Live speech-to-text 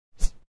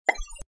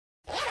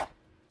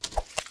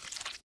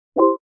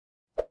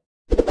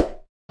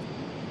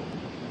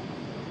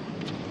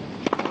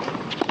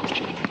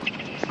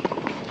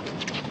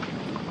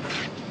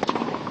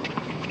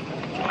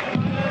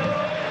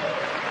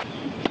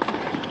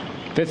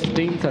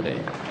15-30.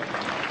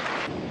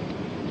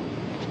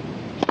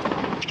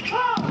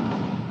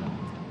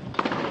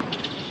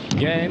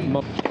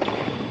 Game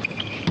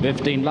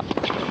 15 love.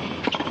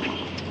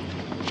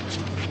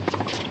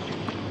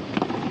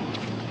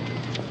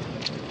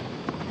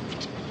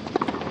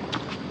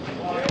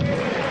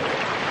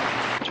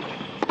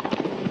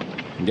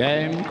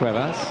 Game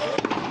Cuevas.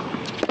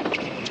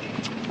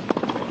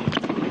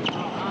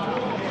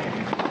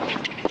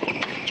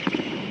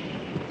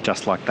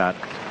 Just like that.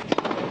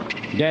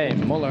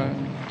 Game Muller.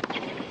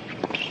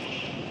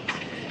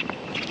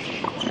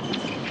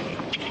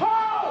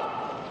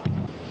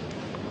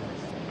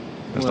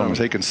 As long as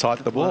he can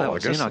sight the ball, Well, I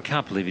guess. I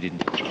can't believe he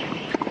didn't.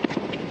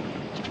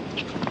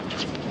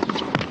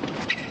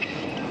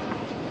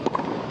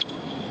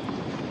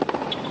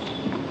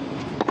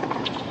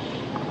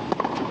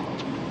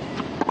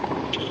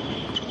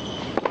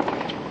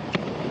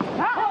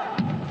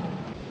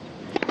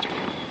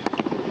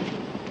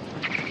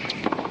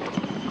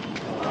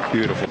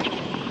 Beautiful.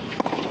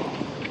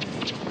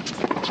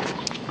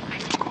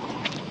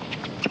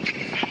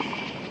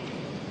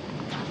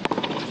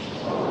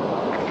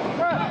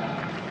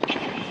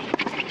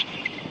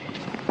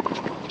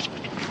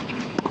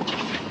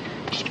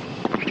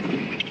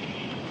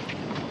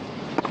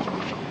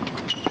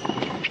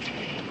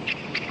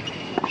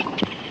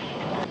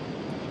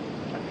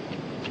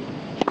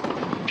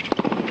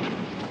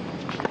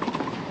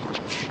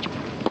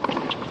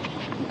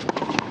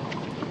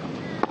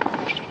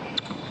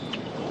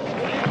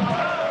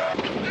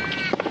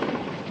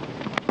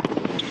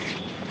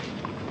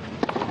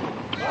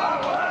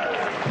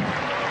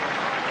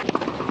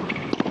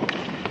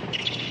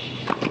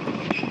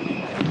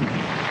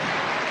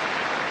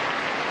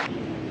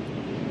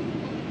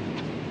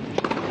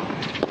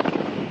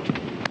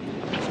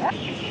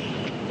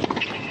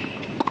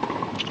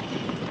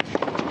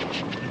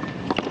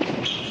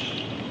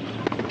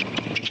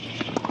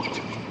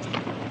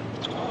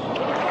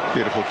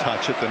 Beautiful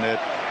touch at the net.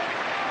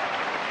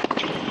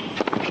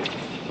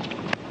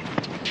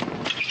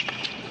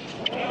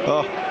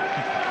 Oh,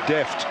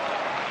 deft.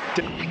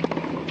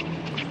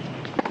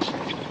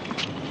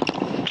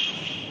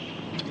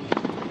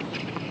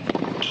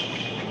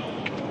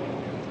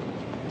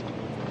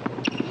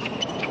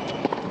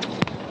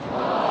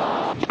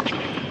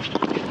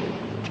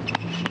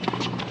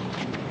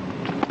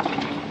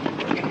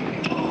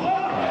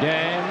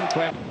 Game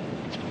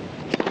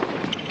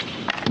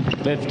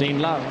 15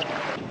 love.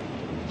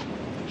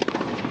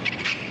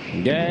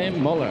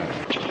 Game Muller.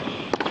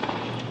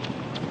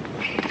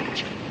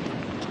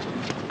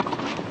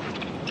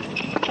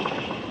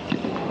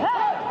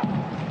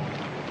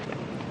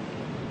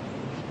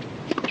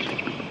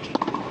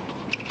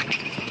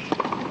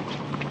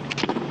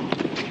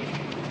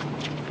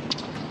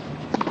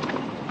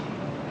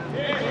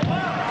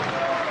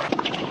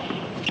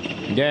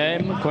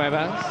 Game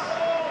Cuevas.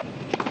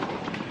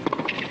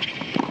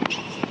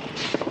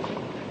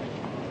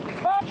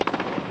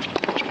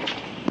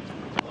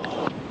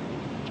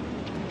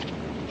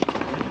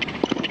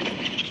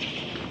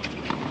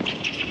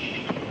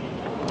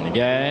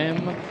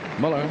 Game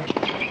Muller.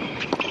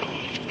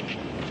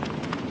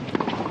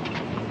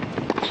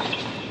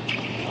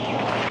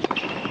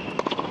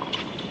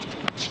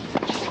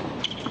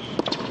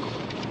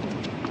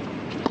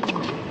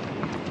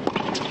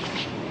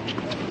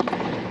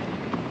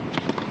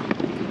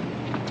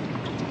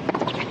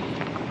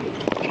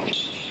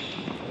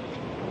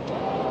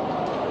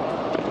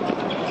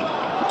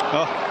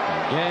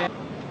 Game.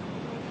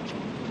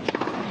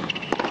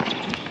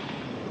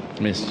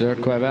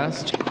 Mr.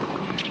 Cuevas.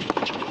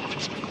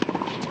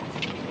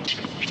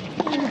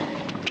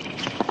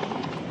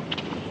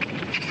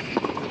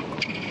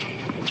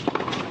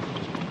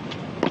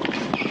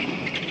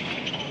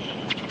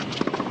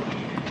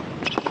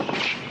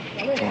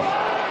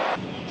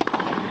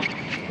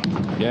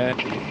 Yeah.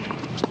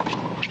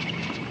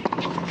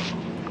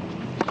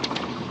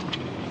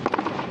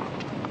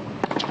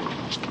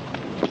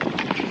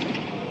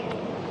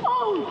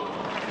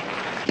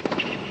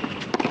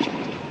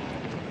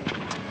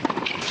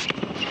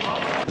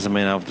 Hasn't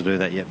been able to do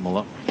that yet,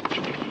 Muller.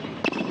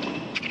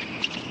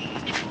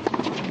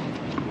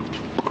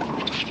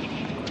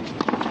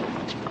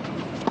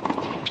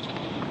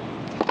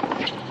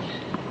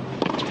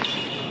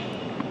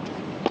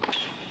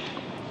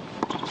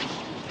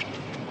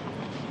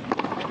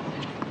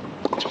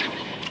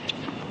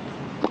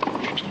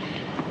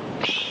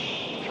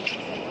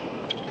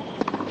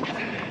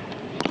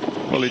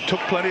 Well, he took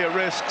plenty of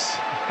risks.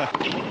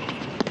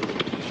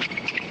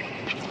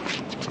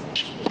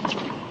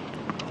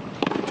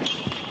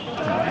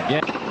 Yeah.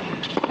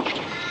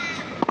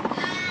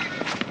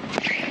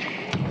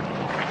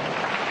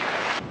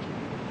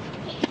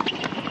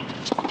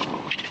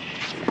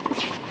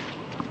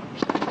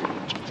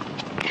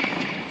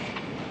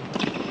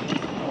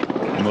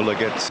 Muller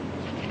gets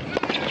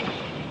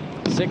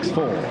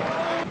 6-4.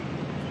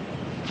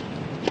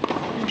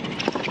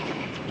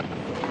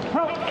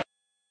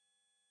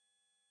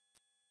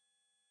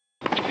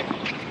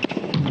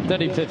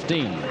 Thirty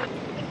 15.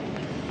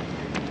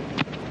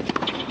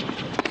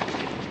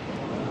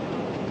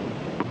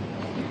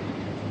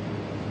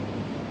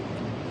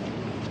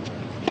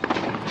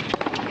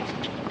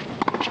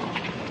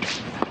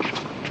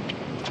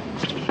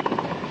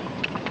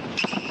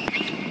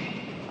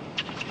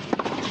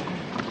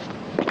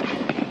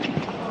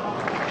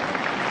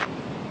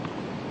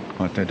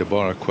 Might need to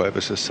borrow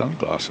Cuevas'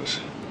 sunglasses.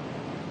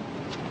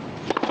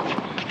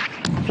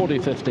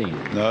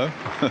 40-15. No?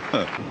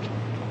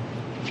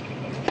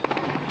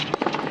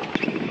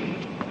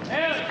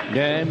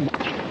 Game.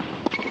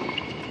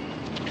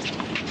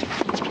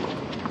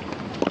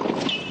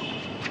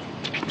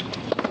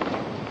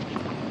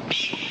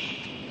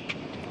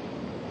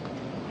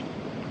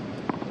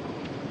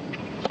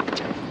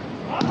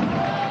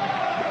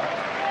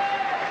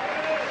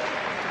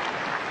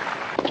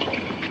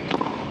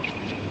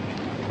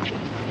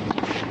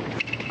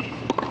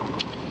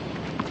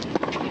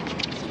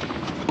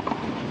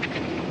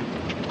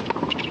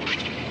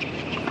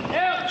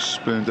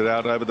 Spooned it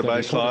out over the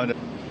baseline.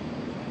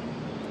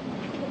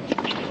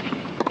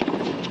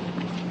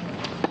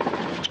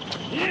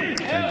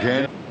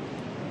 Again.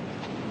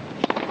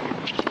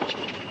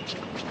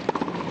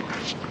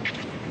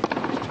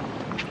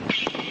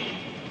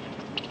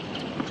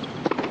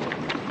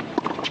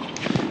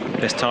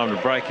 Best time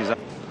to break is up.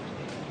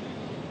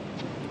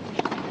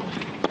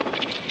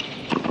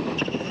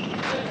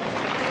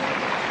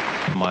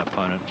 My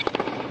opponent.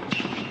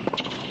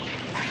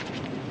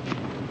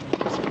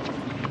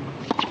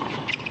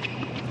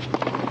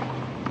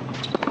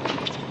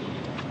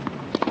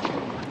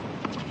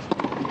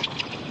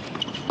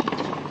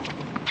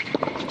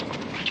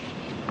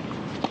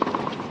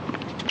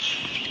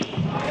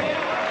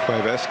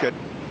 Cuevas get.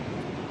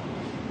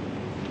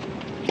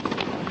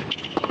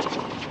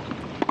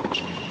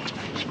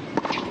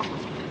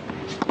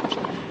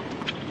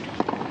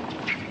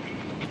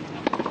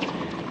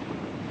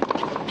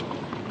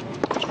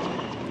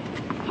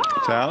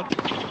 It's out.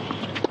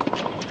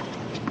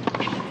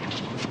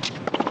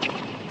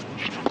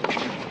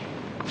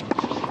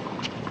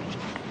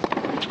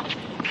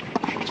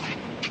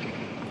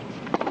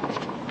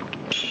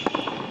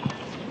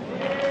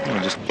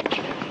 Just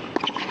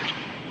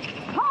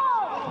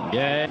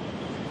Yeah.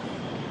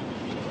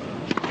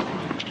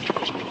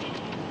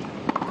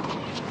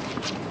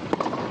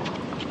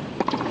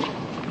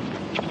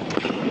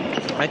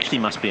 actually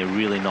must be a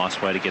really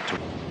nice way to get to.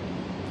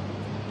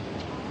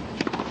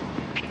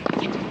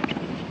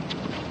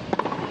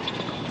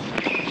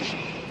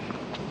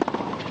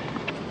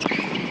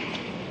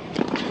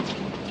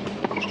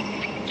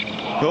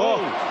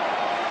 Oh!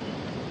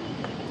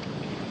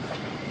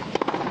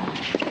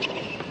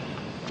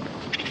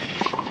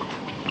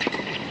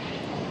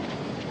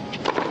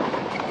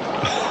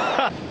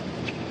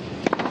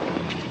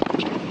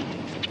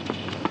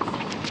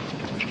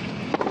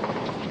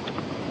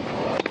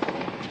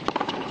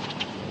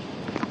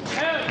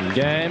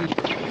 Game.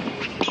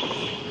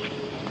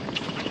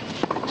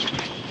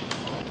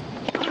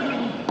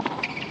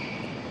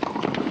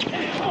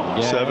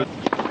 Seven.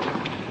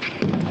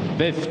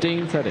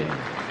 15-30.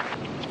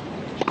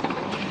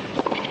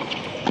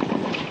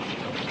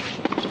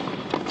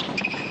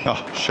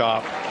 Oh,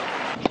 sharp.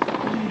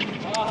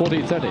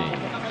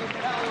 40-30.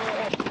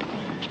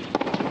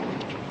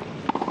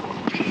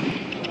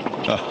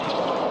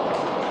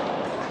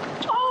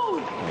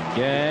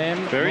 Game.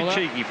 Very Muller.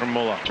 cheeky from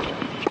Muller.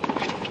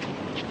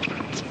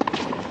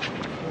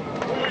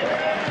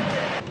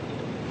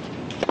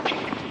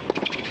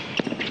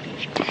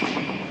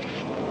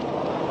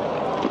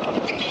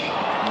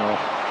 Oh,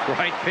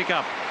 great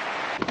pickup.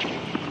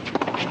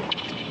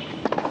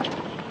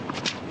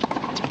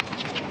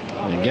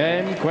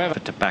 Game. Cuevas.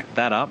 But to back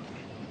that up.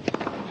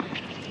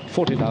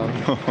 40 down.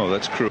 Oh,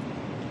 that's cruel.